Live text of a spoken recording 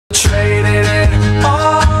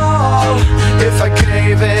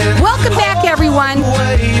everyone.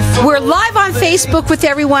 We're live on Facebook with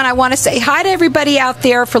everyone. I want to say hi to everybody out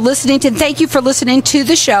there for listening to, and thank you for listening to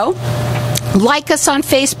the show. Like us on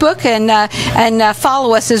Facebook and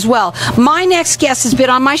follow us as well. My next guest has been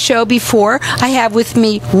on my show before. I have with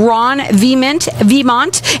me Ron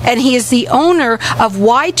Vimont, and he is the owner of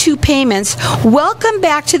Y2 Payments. Welcome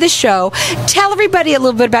back to the show. Tell everybody a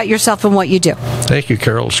little bit about yourself and what you do. Thank you,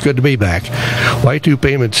 Carol. It's good to be back. Y2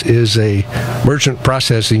 Payments is a merchant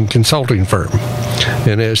processing consulting firm.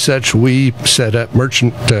 And as such, we set up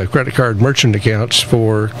credit card merchant accounts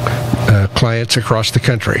for clients across the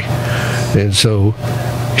country. And so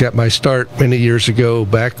got my start many years ago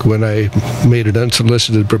back when I made an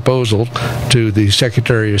unsolicited proposal to the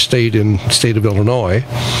Secretary of State in the state of Illinois.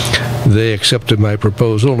 They accepted my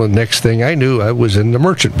proposal, and next thing I knew, I was in the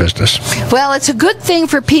merchant business. Well, it's a good thing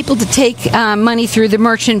for people to take money through the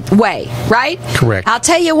merchant way, right? Correct. I'll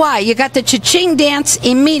tell you why. You got the cha-ching dance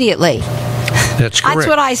immediately. That's correct. That's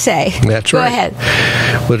what I say. That's right. Go ahead.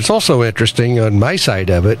 But it's also interesting on my side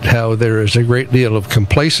of it how there is a great deal of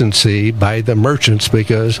complacency by the merchants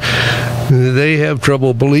because they have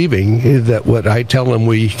trouble believing that what I tell them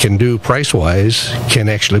we can do price-wise can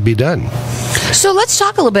actually be done. So let's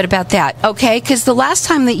talk a little bit about that, okay? Because the last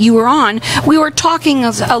time that you were on, we were talking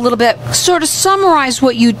a little bit, sort of summarize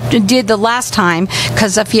what you did the last time,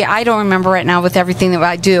 because I don't remember right now with everything that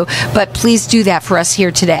I do, but please do that for us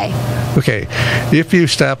here today. Okay, if you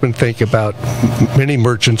stop and think about many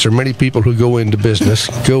merchants or many people who go into business,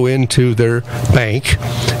 go into their bank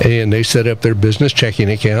and they set up their business checking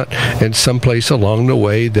account, and someplace along the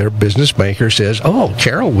way their business banker says, "Oh,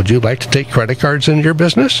 Carol, would you like to take credit cards in your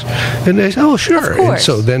business?" And they say, "Oh, sure." And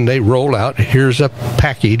so then they roll out, here's a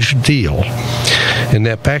package deal. And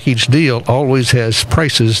that package deal always has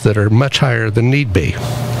prices that are much higher than need be.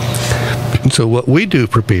 And so what we do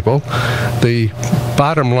for people, the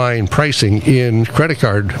bottom line pricing in credit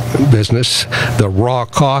card business, the raw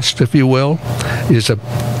cost, if you will, is a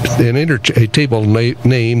table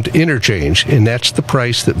named interchange, and that's the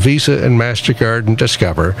price that Visa and MasterCard and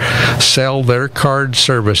Discover sell their card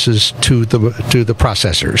services to the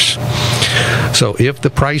processors. So if the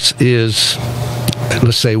price is,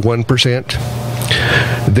 let's say, 1%,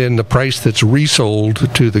 then the price that's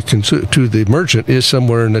resold to the merchant is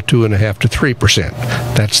somewhere in the 2.5% to 3%.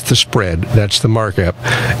 That's the spread. That's the markup.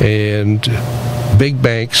 And big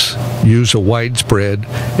banks use a wide spread,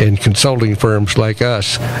 and consulting firms like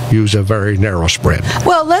us use a very narrow spread.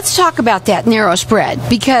 Well, let's talk about that narrow spread,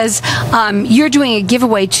 because you're doing a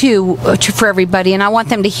giveaway too for everybody, and I want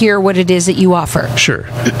them to hear what it is that you offer. Sure.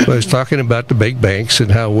 I was talking about the big banks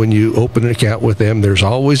and how when you open an account with them, there's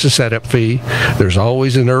always a setup fee. There's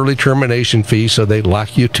always an early termination fee, so they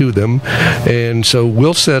lock you to them. And so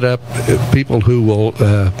we'll set up people who will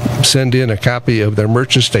send in a copy of their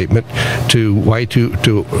merchant statement to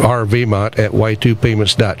RVmont at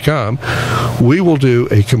y2payments.com. We will do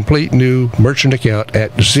a complete new merchant account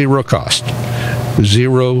at zero cost.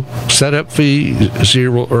 Zero setup fee,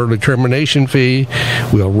 zero early termination fee.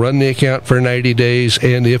 We'll run the account for 90 days,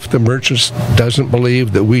 and if the merchant doesn't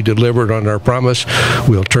believe that we delivered on our promise,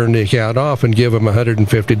 we'll turn the account off and give them a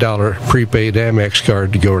 $150 prepaid Amex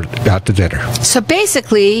card to go out to dinner. So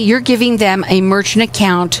basically, you're giving them a merchant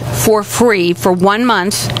account for free for 1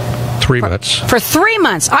 month. 3 months. For 3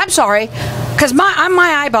 months. I'm sorry, because my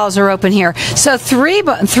eyeballs are open here. So 3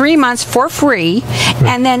 months for free,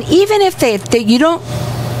 and then even if you don't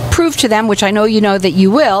prove to them, which I know you know that you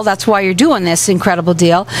will, that's why you're doing this incredible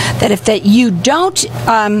deal, that if you don't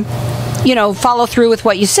follow through with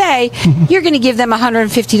what you say, you're going to give them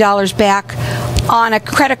 $150 back on a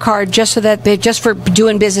credit card just for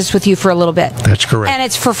doing business with you for a little bit. That's correct. And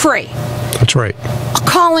it's for free. That's right.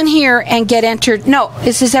 Call in here and get entered. No,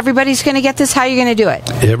 is everybody's going to get this? How are you going to do it?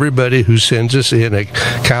 Everybody who sends us in a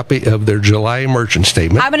copy of their July merchant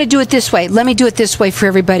statement. I'm going to do it this way. Let me do it this way for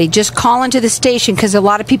everybody. Just call into the station, because a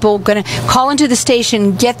lot of people are going to call into the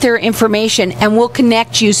station, get their information, and we'll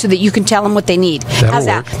connect you so that you can tell them what they need. How's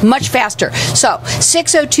that? Much faster. So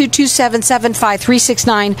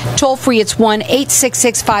 602-277-5369. Toll free, it's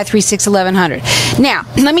 1-866-536-1100. Now,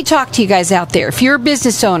 let me talk to you guys out there. If you're a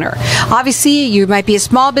business owner, obviously you might be a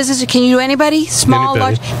small business. Can you do anybody? Small,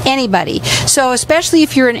 large, anybody. So especially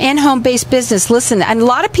if you're an in-home based business, listen, and a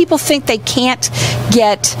lot of people think they can't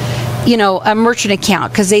get a merchant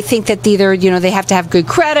account because they think that either they have to have good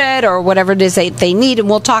credit or whatever it is they need, and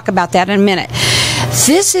we'll talk about that in a minute.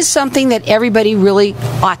 This is something that everybody really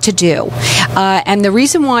ought to do. And the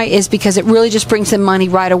reason why is because it really just brings them money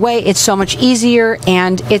right away. It's so much easier,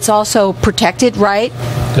 and it's also protected, right?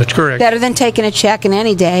 That's correct. Better than taking a check in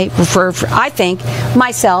any day for I think,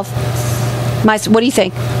 myself. What do you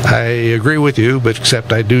think? I agree with you, but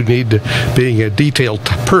except I do need to, being a detailed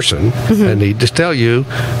person, I need to tell you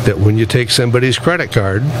that when you take somebody's credit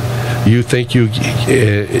card, you think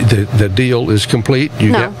the deal is complete,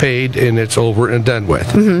 you get paid, and it's over and done with.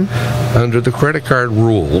 Under the credit card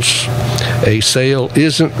rules, a sale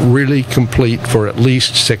isn't really complete for at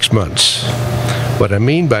least 6 months. What I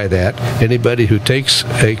mean by that, anybody who takes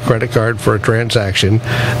a credit card for a transaction,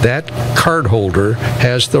 that cardholder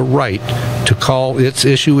has the right to call its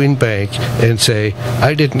issuing bank and say,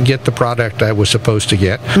 I didn't get the product I was supposed to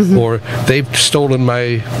get, or they've stolen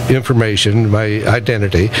my information, my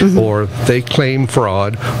identity, or they claim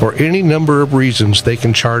fraud, or any number of reasons they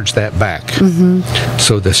can charge that back.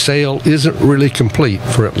 So the sale isn't really complete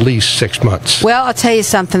for at least 6 months. Well, I'll tell you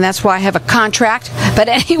something. That's why I have a contract. But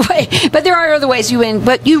anyway, but there are other ways you win.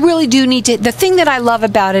 But you really do need to. The thing that I love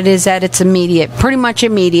about it is that it's immediate, pretty much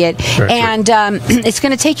immediate, and it's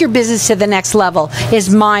going to take your business to the next level. Is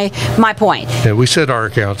my point. And we set our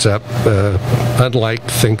accounts up. Unlike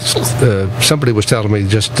things, somebody was telling me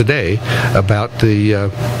just today about the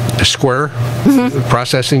Square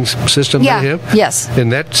processing system they have. Yes.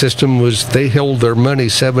 And that system was they hold their money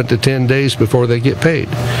 7 to 10 days before they get paid.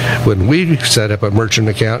 When we set up a merchant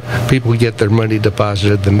account, people get their money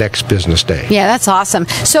deposited the next business day. Yeah, that's awesome.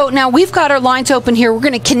 So now we've got our lines open here. We're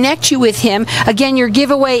going to connect you with him. Again, your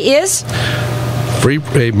giveaway is?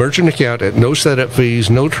 A merchant account at no setup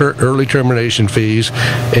fees, no early termination fees,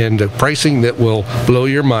 and pricing that will blow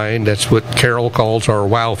your mind. That's what Carol calls our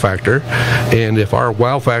wow factor. And if our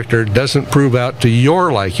wow factor doesn't prove out to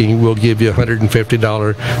your liking, we'll give you a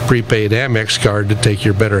 $150 prepaid Amex card to take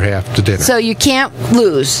your better half to dinner. So you can't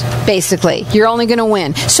lose, basically. You're only going to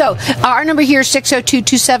win. So our number here is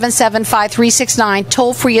 602-277-5369.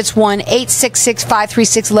 Toll free, it's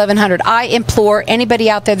 1-866-536-1100. I implore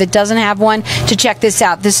anybody out there that doesn't have one to check this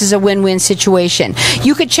out. This is a win-win situation.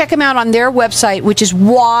 You could check them out on their website, which is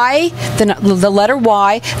Y, the letter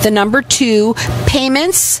Y, the number 2,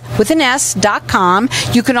 payments with an S.com.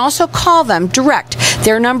 You can also call them direct.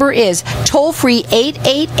 Their number is toll-free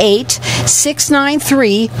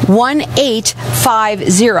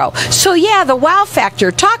 888-693-1850. So yeah, the wow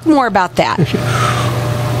factor. Talk more about that.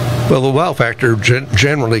 Well, the wow factor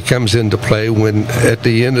generally comes into play when, at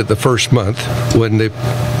the end of the first month, when the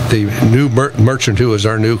new merchant who is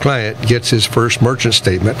our new client gets his first merchant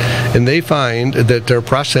statement, and they find that their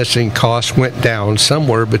processing costs went down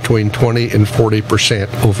somewhere between 20 and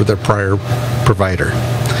 40% over their prior provider.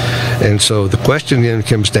 And so the question then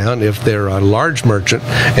comes down, if they're a large merchant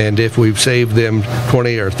and if we've saved them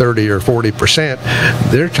 20 or 30 or 40%,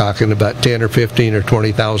 they're talking about $10 or $15 or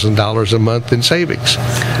 $20,000 a month in savings.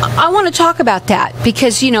 I want to talk about that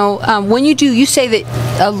because, when you do, you say that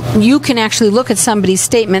you can actually look at somebody's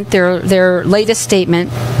statement, their latest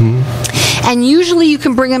statement, and usually you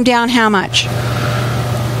can bring them down how much?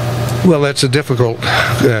 Well, that's a difficult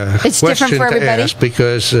question to ask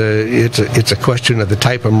because it's a question of the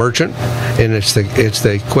type of merchant, and it's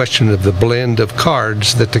the question of the blend of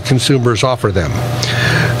cards that the consumers offer them.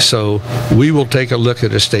 So we will take a look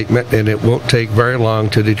at a statement, and it won't take very long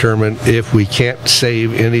to determine if we can't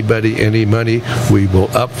save anybody any money. We will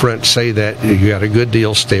upfront say that you got a good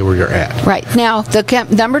deal, stay where you're at. Right. Now, the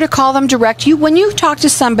number to call them direct, when you talk to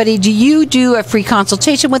somebody, do you do a free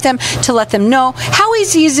consultation with them to let them know? How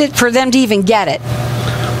easy is it for them to even get it?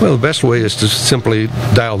 Well, the best way is to simply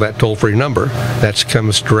dial that toll-free number. That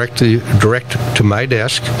comes direct to my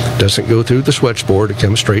desk. Doesn't go through the switchboard. It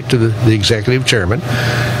comes straight to the executive chairman.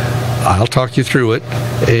 I'll talk you through it,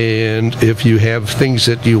 and if you have things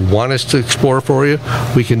that you want us to explore for you,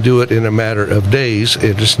 we can do it in a matter of days.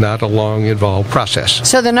 It is not a long, involved process.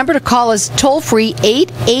 So the number to call is toll-free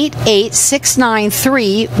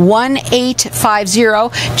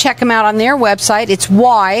 888-693-1850. Check them out on their website. It's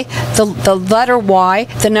Y, the letter Y,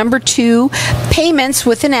 the number 2, payments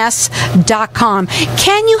with an S.com.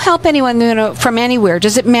 Can you help anyone from anywhere?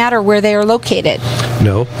 Does it matter where they are located?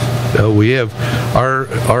 No, we have our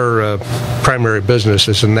primary business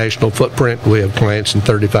is a national footprint. We have clients in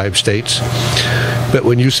 35 states. But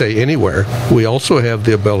when you say anywhere, we also have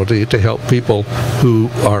the ability to help people who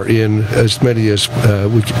are in as many as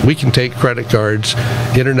we can take credit cards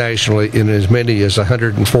internationally in as many as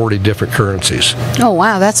 140 different currencies. Oh,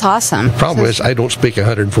 wow, that's awesome. The problem is I don't speak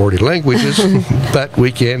 140 languages, but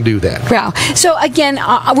we can do that. Wow. So again,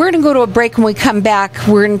 we're going to go to a break. When we come back,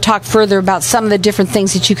 we're going to talk further about some of the different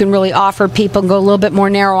things that you can really offer people and go little bit more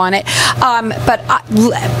narrow on it. But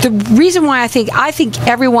the reason why I think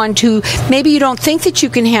everyone to, maybe you don't think that you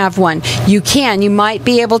can have one, you can. You might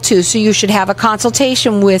be able to. So you should have a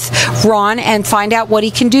consultation with Ron and find out what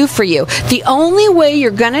he can do for you. The only way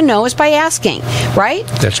you're going to know is by asking, right?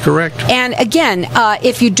 That's correct. And again,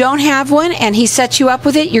 if you don't have one and he sets you up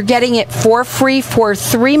with it, you're getting it for free for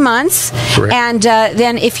 3 months. Correct. And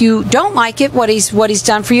then if you don't like it, what he's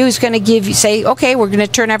done for you, he's going to give you, say, okay, we're going to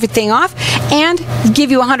turn everything off and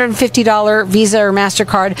give you a $150 Visa or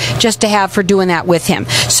MasterCard just to have for doing that with him.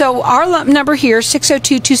 So our number here,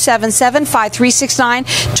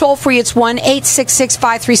 602-277-5369. Toll free, it's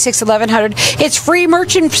 1-866-536-1100. It's free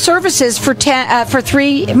merchant services for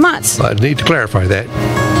 3 months. I need to clarify that.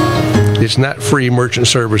 It's not free merchant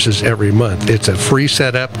services every month. It's a free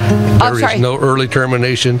setup. There is no early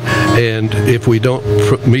termination. And if we don't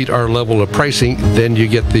meet our level of pricing, then you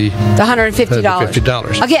get the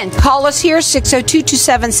 $150. Again, call us here,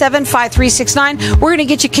 602-277-5369. We're going to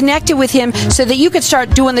get you connected with him so that you can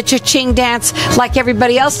start doing the cha-ching dance like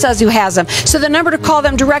everybody else does who has them. So the number to call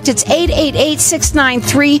them direct, it's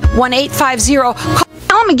 888-693-1850.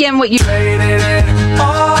 Tell them again what you...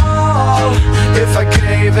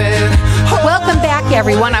 Welcome back,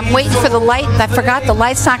 everyone. I'm waiting for the light. I forgot the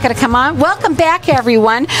light's not going to come on. Welcome back,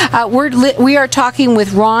 everyone. We are talking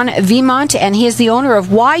with Ron Vimont, and he is the owner of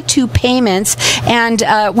Y2 Payments. And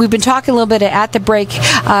we've been talking a little bit at the break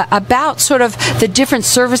about sort of the different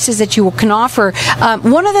services that you can offer.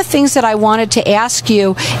 One of the things that I wanted to ask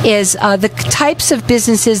you is the types of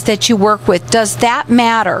businesses that you work with. Does that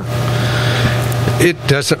matter? It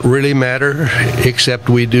doesn't really matter, except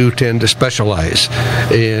we do tend to specialize.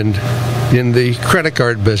 And in the credit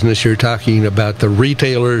card business, you're talking about the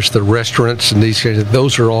retailers, the restaurants, and these kinds of,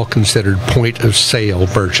 those are all considered point-of-sale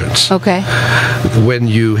merchants. Okay. When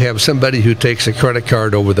you have somebody who takes a credit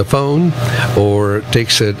card over the phone or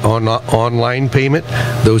takes an online payment,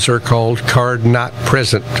 those are called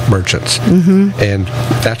card-not-present merchants. Mm-hmm. And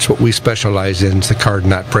that's what we specialize in, is the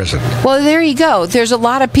card-not-present. Well, there you go. There's a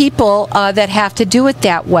lot of people that have to do it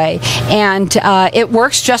that way, and it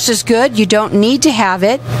works just as good. You don't need to have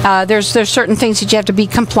it. There's certain things that you have to be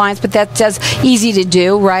compliant, but that's easy to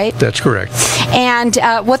do, right? That's correct. And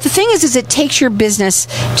what the thing is it takes your business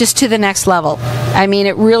just to the next level. I mean,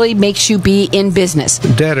 it really makes you be in business.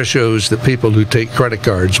 Data shows that people who take credit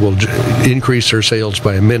cards will increase their sales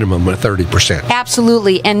by a minimum of 30%.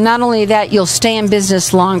 Absolutely. And not only that, you'll stay in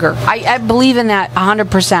business longer. I believe in that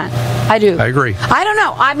 100%. I do. I agree. I don't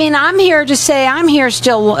know. I mean, I'm here to say I'm here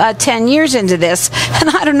still 10 years into this, and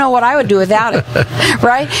I don't know what I would do without it.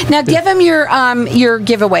 Right? Now, give them your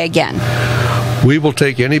giveaway again. We will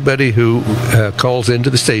take anybody who calls into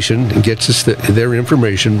the station and gets us their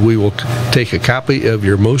information. We will take a copy of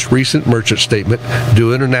your most recent merchant statement,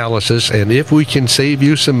 do an analysis, and if we can save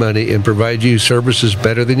you some money and provide you services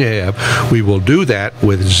better than you have, we will do that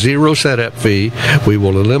with zero setup fee. We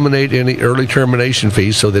will eliminate any early termination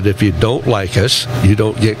fees so that if you don't like us, you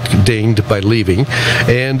don't get dinged by leaving.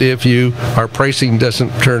 And if our pricing doesn't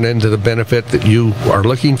turn into the benefit that you are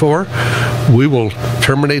looking for, we will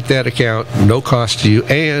terminate that account, no cost to you,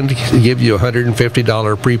 and give you a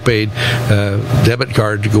 $150 prepaid debit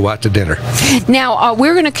card to go out to dinner. Now,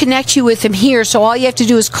 we're going to connect you with him here, so all you have to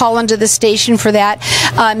do is call into the station for that.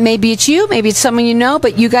 Maybe it's you, maybe it's someone you know,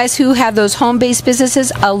 but you guys who have those home-based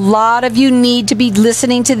businesses, a lot of you need to be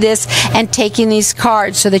listening to this and taking these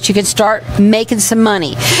cards so that you can start making some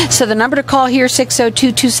money. So the number to call here,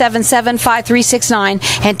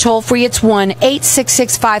 602-277-5369, and toll free, it's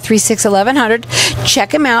 1-866-536-1100.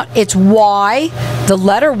 Check them out. It's Y, the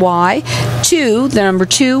letter Y, 2, the number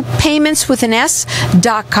 2,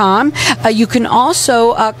 paymentswithans.com. You can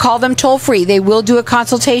also call them toll free. They will do a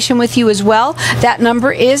consultation with you as well. That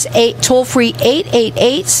number is toll free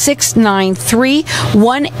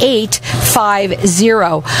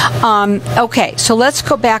 888-693-1850. Okay, so let's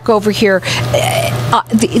go back over here.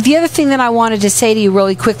 The other thing that I wanted to say to you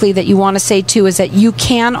really quickly that you want to say too is that you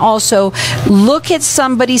can also look at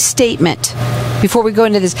somebody's statement before we go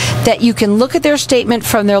into this, that you can look at their statement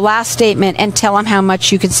from their last statement and tell them how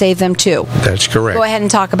much you can save them too. That's correct. Go ahead and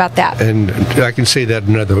talk about that. And I can say that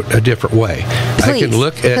a different way. Please, I can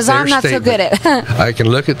look at because I'm not so good at it. I can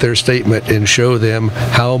look at their statement and show them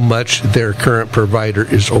how much their current provider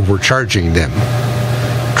is overcharging them.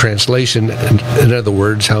 Translation, in other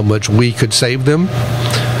words, how much we could save them.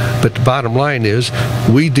 But the bottom line is,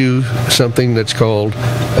 we do something that's called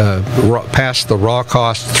pass the raw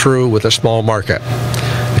cost through with a small markup.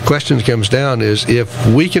 The question that comes down is, if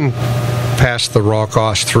we can pass the raw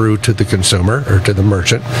cost through to the consumer or to the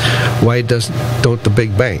merchant, why don't the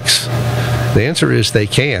big banks? The answer is they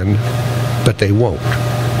can, but they won't.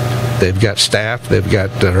 They've got staff. They've got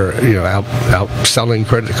out selling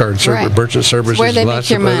credit card merchant services, where they lots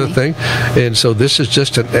make of your other money. things. And so this is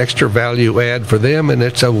just an extra value add for them, and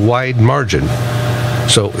it's a wide margin.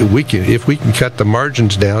 So if we can cut the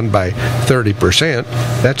margins down by 30%,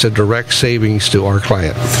 that's a direct savings to our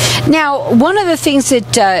client. Now, one of the things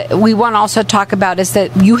that we want to also talk about is that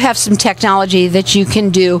you have some technology that you can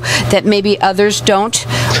do that maybe others don't.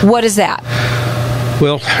 What is that?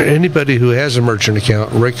 Well, anybody who has a merchant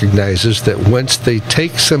account recognizes that once they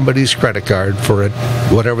take somebody's credit card for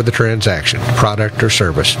whatever the transaction, product or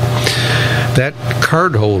service, that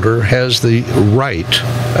cardholder has the right,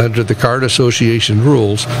 under the Card Association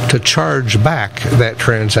rules, to charge back that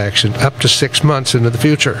transaction up to 6 months into the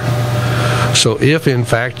future. So if, in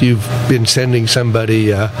fact, you've been sending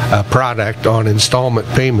somebody a product on installment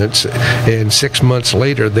payments and 6 months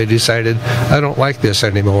later they decided, I don't like this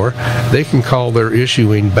anymore, they can call their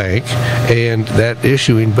issuing bank, and that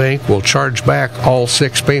issuing bank will charge back all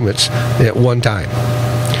 6 payments at one time.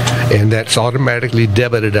 And that's automatically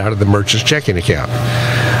debited out of the merchant's checking account.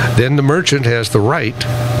 Then the merchant has the right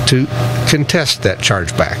to contest that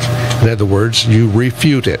chargeback. In other words, you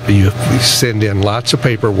refute it. You send in lots of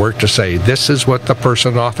paperwork to say, this is what the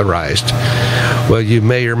person authorized. Well, you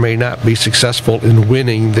may or may not be successful in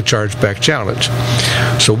winning the chargeback challenge.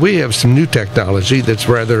 So we have some new technology that's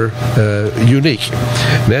rather unique.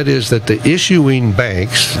 And that is that the issuing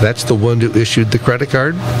banks, that's the one who issued the credit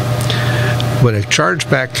card, when a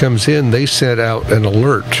chargeback comes in, they send out an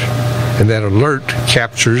alert. And that alert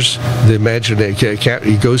captures the imagination.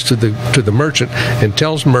 He goes to the merchant and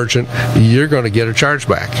tells merchant, you're going to get a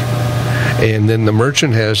chargeback. And then the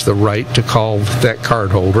merchant has the right to call that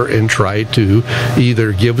cardholder and try to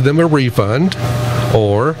either give them a refund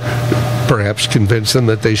or perhaps convince them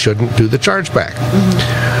that they shouldn't do the chargeback.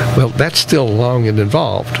 Mm-hmm. Well, that's still long and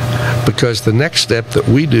involved, because the next step that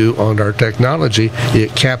we do on our technology,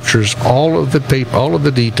 it captures all of the paper, all of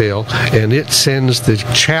the detail, and it sends the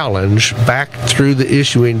challenge back through the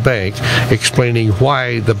issuing bank, explaining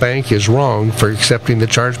why the bank is wrong for accepting the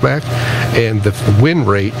chargeback, and the win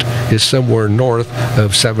rate is somewhere north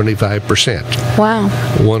of 75%. Wow.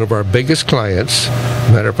 One of our biggest clients,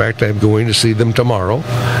 matter of fact, I'm going to see them tomorrow,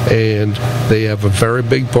 and they have a very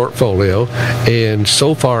big portfolio, and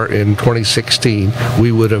so far in 2016,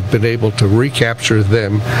 we would have been able to recapture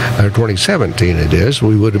them, 2017 it is,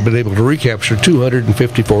 we would have been able to recapture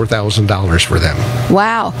 $254,000 for them.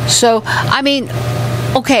 Wow. So, I mean,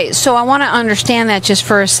 okay, so I want to understand that just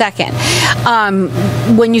for a second.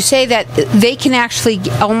 When you say that they can actually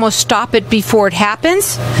almost stop it before it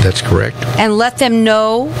happens? That's correct. And let them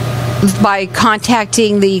know by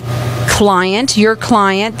contacting the client, your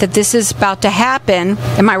client, that this is about to happen.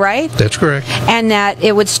 Am I right? That's correct. And that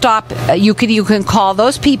it would stop. You can call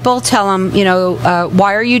those people, tell them,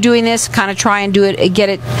 why are you doing this? Kind of try and do it, get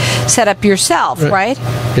it set up yourself, right?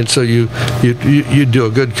 And so you do a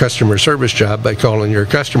good customer service job by calling your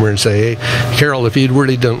customer and say, hey, Carol, if you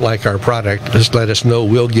really don't like our product, just let us know.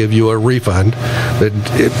 We'll give you a refund,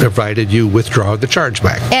 provided you withdraw the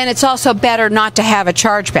chargeback. And it's also better not to have a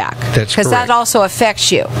chargeback. That's correct. Because that also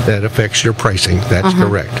affects you. That affects your pricing. That's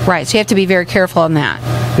correct. Right. So you have to be very careful on that.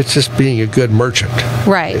 It's just being a good merchant.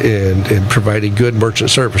 Right. And providing good merchant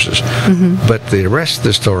services. Mm-hmm. But the rest of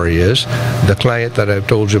the story is the client that I've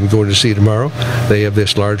told you I'm going to see tomorrow, they have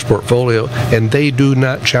this large portfolio, and they do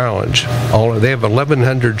not challenge. They have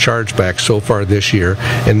 1,100 chargebacks so far this year,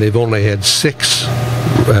 and they've only had 6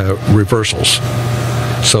 reversals.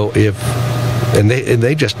 So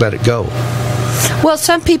they just let it go. Well,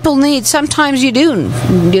 sometimes you do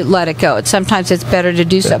let it go. Sometimes it's better to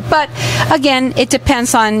do so. But again, it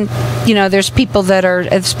depends on, there's people that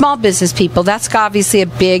are small business people. That's obviously a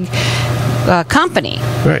big company.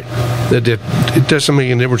 Right. It doesn't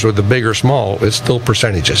make a difference whether big or small. It's still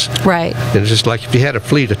percentages. Right. And it's just like if you had a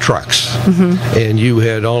fleet of trucks, mm-hmm. and you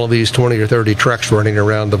had all of these 20 or 30 trucks running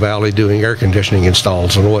around the valley doing air conditioning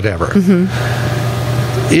installs and whatever. Mm-hmm.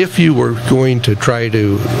 If you were going to try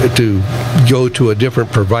to go to a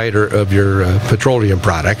different provider of your petroleum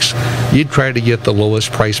products, you'd try to get the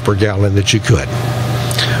lowest price per gallon that you could.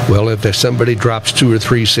 Well, if somebody drops 2 or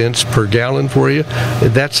 3 cents per gallon for you,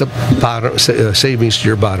 that's a savings to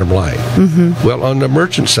your bottom line. Mm-hmm. Well, on the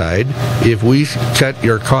merchant side, if we cut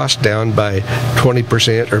your cost down by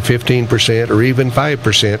 20% or 15% or even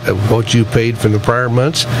 5% of what you paid from the prior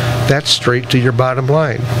months, that's straight to your bottom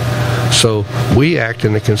line. So we act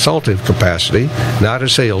in a consultative capacity, not a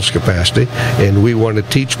sales capacity, and we want to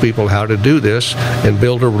teach people how to do this and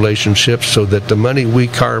build a relationship so that the money we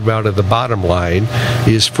carve out of the bottom line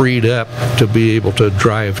is freed up to be able to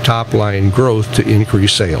drive top line growth to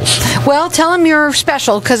increase sales. Well, tell them you're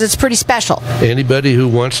special, because it's pretty special. Anybody who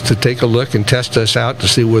wants to take a look and test us out to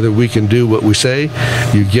see whether we can do what we say,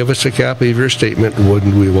 you give us a copy of your statement.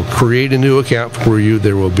 We will create a new account for you.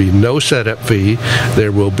 There will be no setup fee.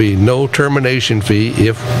 There will be no termination fee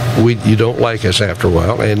if you don't like us after a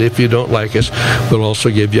while. And if you don't like us, we'll also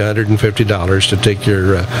give you $150 to take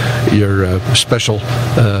your special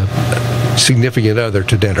significant other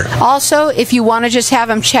to dinner. Also, if you want to just have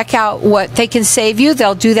them check out what they can save you,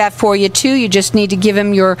 they'll do that for you too. You just need to give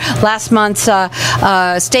them your last month's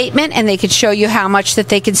statement, and they can show you how much that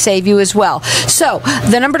they can save you as well. So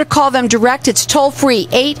the number to call them direct, it's toll free,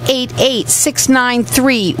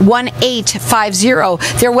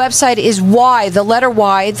 888-693-1850. Their website is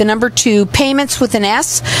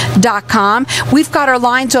payments.com. We've got our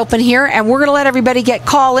lines open here, and we're going to let everybody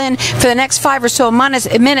call in for the next 5 or so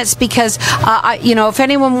minutes, because if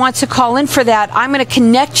anyone wants to call in for that, I'm going to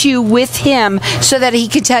connect you with him so that he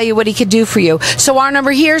can tell you what he could do for you. So our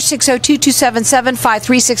number here,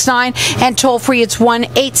 602-277-5369, and toll free, it's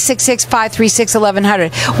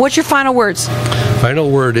 1-866-536-1100. What's your final words?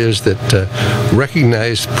 Final word is that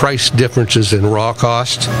recognize price differences in raw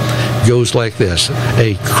cost goes like this.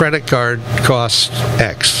 A credit card costs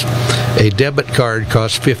X. A debit card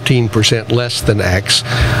costs 15% less than X,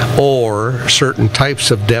 or certain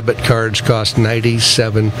types of debit cards cost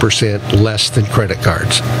 97% less than credit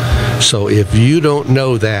cards. So if you don't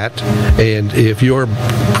know that, and if your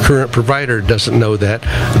current provider doesn't know that,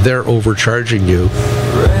 they're overcharging you.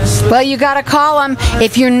 Well, you got to call them.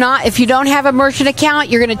 If you don't have a merchant account,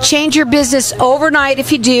 you're going to change your business overnight.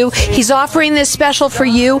 If you do, he's offering this special for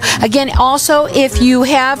you. Again, also, if you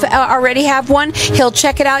have already have one, he'll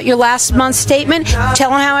check it out, your last month's statement,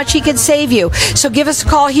 tell him how much he can save you. So give us a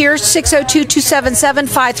call here,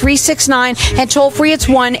 602-277-5369, and toll free, it's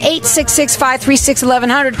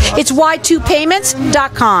 1-866-536-1100. It's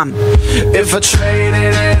y2payments.com. If I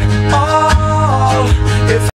traded it all,